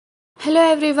Hello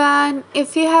everyone,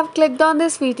 if you have clicked on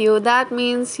this video that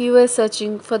means you are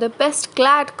searching for the best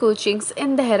CLAT coachings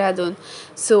in Dehradun.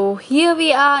 So here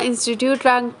we are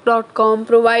instituterank.com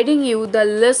providing you the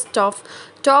list of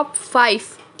top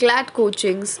 5 CLAT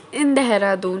coachings in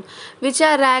Dehradun which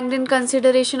are ranked in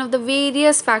consideration of the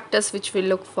various factors which we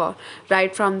look for,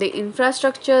 right from the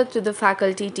infrastructure to the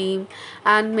faculty team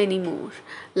and many more,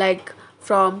 like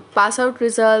from pass out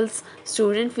results,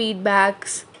 student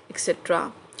feedbacks,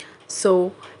 etc.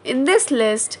 So, in this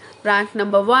list, rank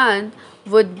number 1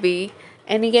 would be,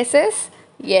 any guesses?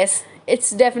 Yes,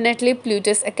 it's definitely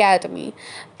Plutus Academy.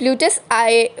 Plutus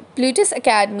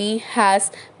Academy has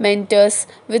mentors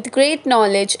with great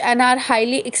knowledge and are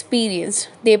highly experienced.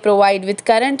 They provide with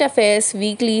current affairs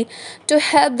weekly to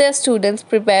help their students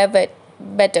prepare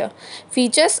better.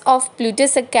 Features of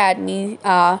Plutus Academy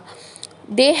are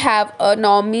they have a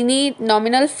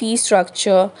nominal fee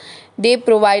structure. They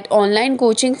provide online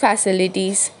coaching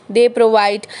facilities. They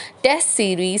provide test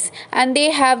series and they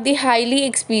have the highly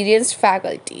experienced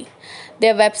faculty.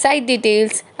 Their website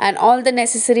details and all the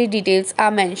necessary details are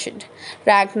mentioned.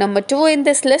 Rank number 2 in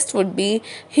this list would be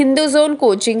Hindu Zone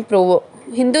Coaching Pro.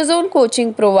 Hindu Zone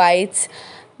Coaching provides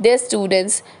their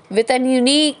students with an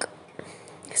unique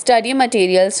study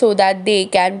material so that they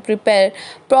can prepare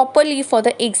properly for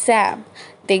the exam.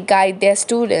 They guide their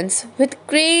students with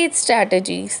great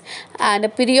strategies, and a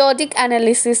periodic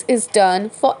analysis is done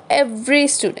for every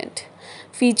student.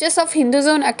 Features of Hindu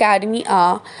Zone Academy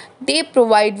are they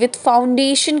provide with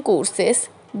foundation courses,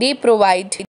 they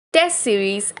provide test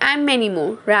series, and many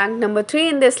more. Rank number 3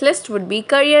 in this list would be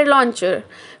Career Launcher.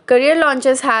 Career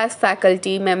Launchers has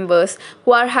faculty members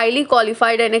who are highly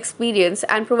qualified and experienced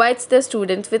and provides their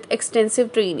students with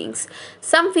extensive trainings.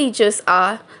 Some features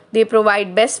are they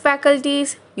provide best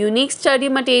faculties, unique study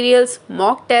materials,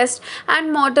 mock tests,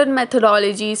 and modern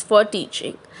methodologies for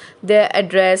teaching. Their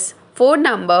address, phone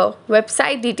number,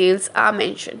 website details are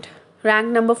mentioned. Rank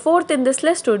number 4th in this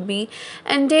list would be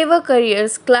Endeavor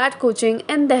Careers CLAT Coaching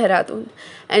in Dehradun.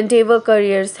 Endeavor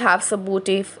Careers have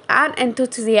supportive and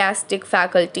enthusiastic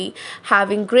faculty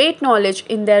having great knowledge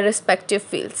in their respective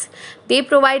fields. They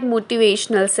provide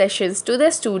motivational sessions to their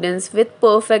students with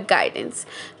perfect guidance.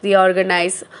 They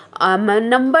organize a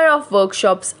number of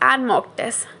workshops and mock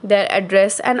tests. Their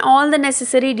address and all the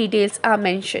necessary details are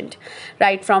mentioned,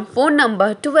 right from phone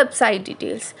number to website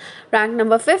details. Rank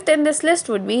number 5th in this list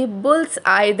would be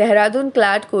Bullseye Dehradun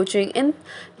CLAT Coaching in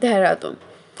Dehradun.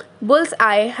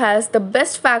 Bullseye has the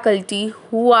best faculty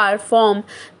who are from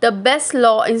the best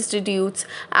law institutes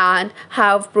and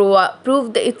have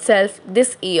proved itself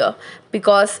this year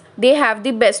because they have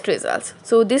the best results.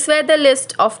 So these were the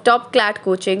list of top CLAT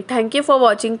coaching. Thank you for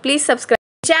watching. Please subscribe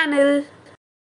to the channel.